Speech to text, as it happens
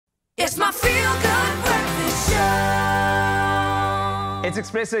It's my feel-good breakfast show. It's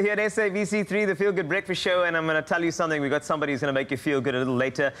Expresso here at SABC3, the Feel Good Breakfast Show, and I'm going to tell you something. We've got somebody who's going to make you feel good a little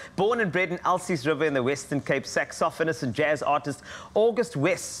later. Born and bred in Elsies River in the Western Cape, saxophonist and jazz artist August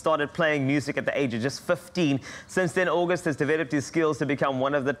West started playing music at the age of just 15. Since then, August has developed his skills to become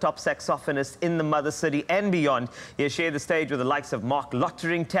one of the top saxophonists in the mother city and beyond. He has shared the stage with the likes of Marc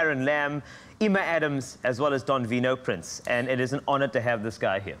Lottering, Tarryn Lamb, Emma Adams, as well as DonVino, Prins. And it is an honor to have this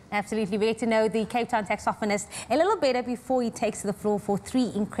guy here. Absolutely. We get to know the Cape Town Saxophonist a little better before he takes to the floor for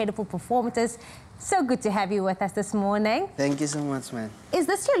 3 incredible performances. So good to have you with us this morning. Thank you so much, man. Is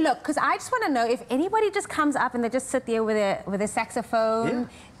this your look? Because I just want to know if anybody just comes up and they just sit there with a saxophone.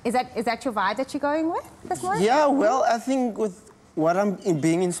 Yeah. Is that your vibe that you're going with this morning? Yeah, well, I think with what I'm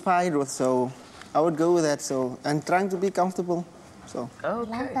being inspired with, so I would go with that. So I'm trying to be comfortable. So.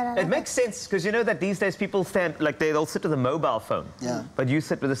 Okay. It makes sense, because you know that these days people stand, like they'll sit with a mobile phone. Yeah. But you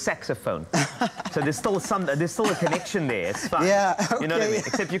sit with a saxophone. So there's still a connection there. It's fine. Yeah, okay. You know what I mean?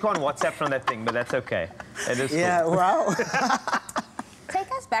 Except you can't WhatsApp from that thing, but that's okay. It is yeah, cool. wow.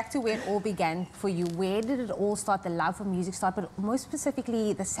 Take us back to where it all began for you. Where did it all start, the love for music start, but most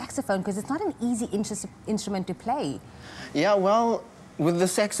specifically the saxophone, because it's not an easy instrument to play. Yeah, well, with the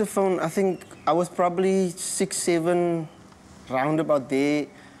saxophone, I think I was probably 6, 7, round about there,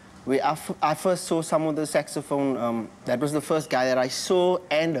 where I first saw some of the saxophone. That was the first guy that I saw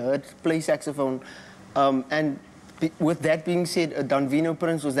and heard play saxophone. With that being said, DonVino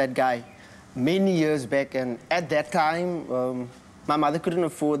Prins was that guy many years back, and at that time, my mother couldn't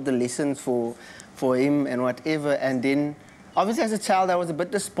afford the lessons for him and whatever. And then, obviously as a child, I was a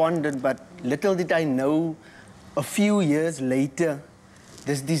bit despondent, but little did I know, a few years later,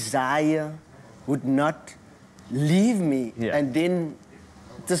 this desire would not leave me. Yeah. And then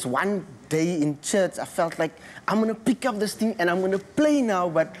just one day in church, I felt like I'm gonna pick up this thing and I'm gonna play now,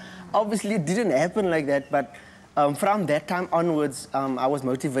 but obviously it didn't happen like that. But from that time onwards, I was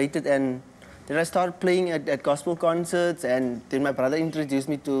motivated, and then I started playing at gospel concerts, and then my brother introduced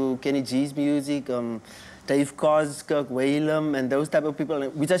me to Kenny G's music, Dave Koz, Kirk Whalum, and those type of people,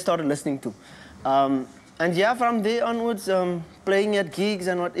 which I started listening to. And yeah, from there onwards, playing at gigs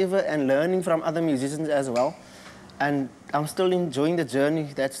and whatever, and learning from other musicians as well. And I'm still enjoying the journey.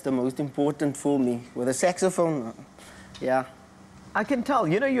 That's the most important for me. With a saxophone, yeah. I can tell.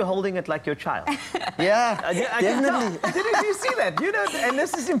 You know, you're holding it like your child. Yeah, definitely. Didn't you see that? You know, and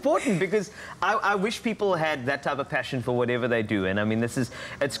this is important, because I wish people had that type of passion for whatever they do. And I mean,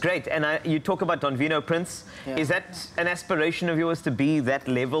 it's great. And you talk about DonVino Prins. Yeah. Is that an aspiration of yours, to be that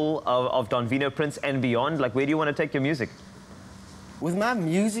level of DonVino Prins and beyond? Like, where do you want to take your music? With my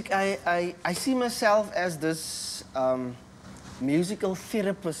music, I see myself as this musical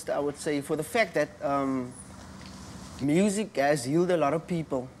therapist, I would say, for the fact that music has healed a lot of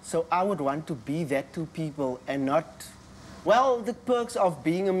people. So I would want to be that to people, and not... Well, the perks of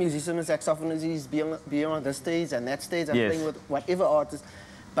being a musician and saxophonist is being on this stage and that stage and playing with whatever artist,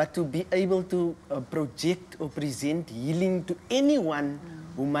 but to be able to project or present healing to anyone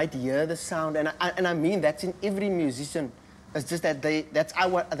who might hear the sound. And I mean, that's in every musician. It's just that that's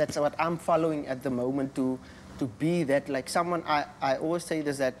what I'm following at the moment, to be that, like someone. I always say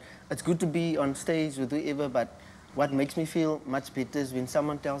this, that it's good to be on stage with whoever, but what makes me feel much better is when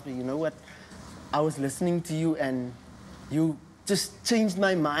someone tells me, you know what, I was listening to you and you just changed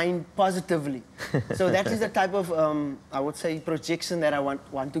my mind positively. So that is the type of, I would say, projection that I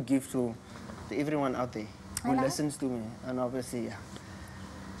want to give to everyone out there who listens to me. And obviously, yeah,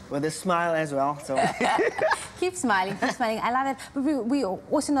 with a smile as well. So. Keep smiling, keep smiling. I love it. But we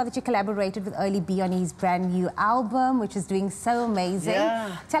also know that you collaborated with Early B on his brand new album, which is doing so amazing.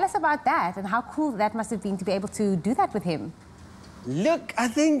 Yeah. Tell us about that and how cool that must have been to be able to do that with him. Look, I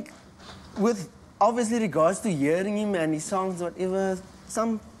think with obviously regards to hearing him and his songs, whatever,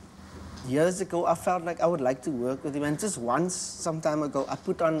 some years ago I felt like I would like to work with him. And just once, some time ago, I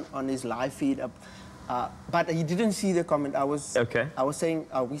put on his live feed up. But he didn't see the comment. I was saying,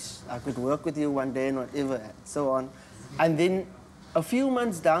 I wish I could work with you one day and whatever, and so on. And then a few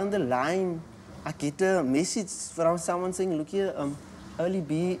months down the line, I get a message from someone saying, look here, Early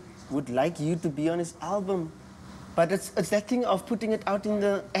B would like you to be on his album. But it's that thing of putting it out in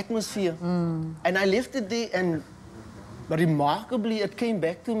the atmosphere. And I left it there, and remarkably, it came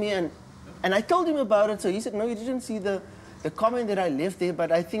back to me, and I told him about it. So he said, no, you didn't see the comment that I left there,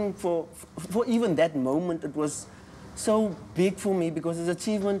 but I think for even that moment, it was so big for me, because it's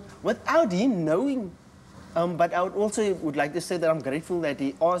achievement without him knowing. But I would also like to say that I'm grateful that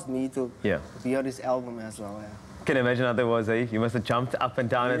he asked me to be on his album as well. Yeah. Can you imagine how that was, eh? You must have jumped up and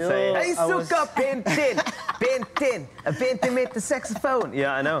down and Yo, say, "Hey, I was- Suka, Ben 10, Ben 10, Ben 10 met the saxophone."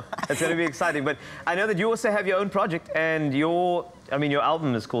 Yeah, I know. It's going to be exciting. But I know that you also have your own project, and your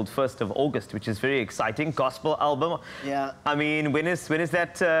album is called 1st of August, which is very exciting. Gospel album. Yeah. I mean, when is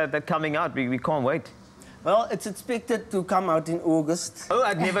that coming out? We can't wait. Well, it's expected to come out in August. Oh,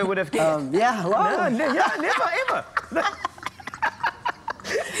 I never would have guessed. Yeah, wow. Never, ever.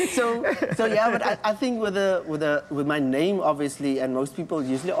 So yeah, but I think with my name, obviously, and most people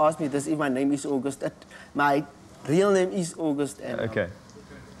usually ask me this if my name is August. My real name is August. And, Okay.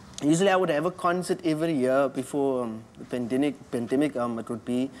 Usually I would have a concert every year before the pandemic. It would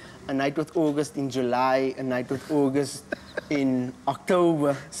be a night with August in July, a night with August in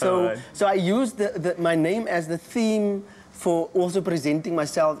October. So Alright. so I used my name as the theme for also presenting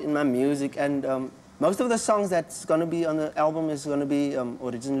myself in my music. And most of the songs that's going to be on the album is going to be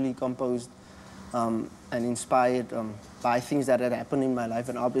originally composed and inspired by things that had happened in my life.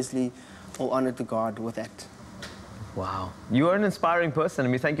 And obviously, all honor to God with that. Wow. You are an inspiring person. I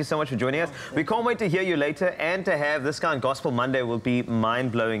mean, thank you so much for joining us. We can't wait to hear you later, and to have this kind of Gospel Monday will be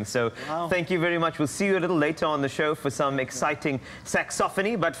mind-blowing. So thank you very much. We'll see you a little later on the show for some exciting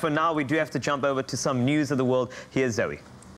saxophony. But for now, we do have to jump over to some news of the world. Here's Zoe.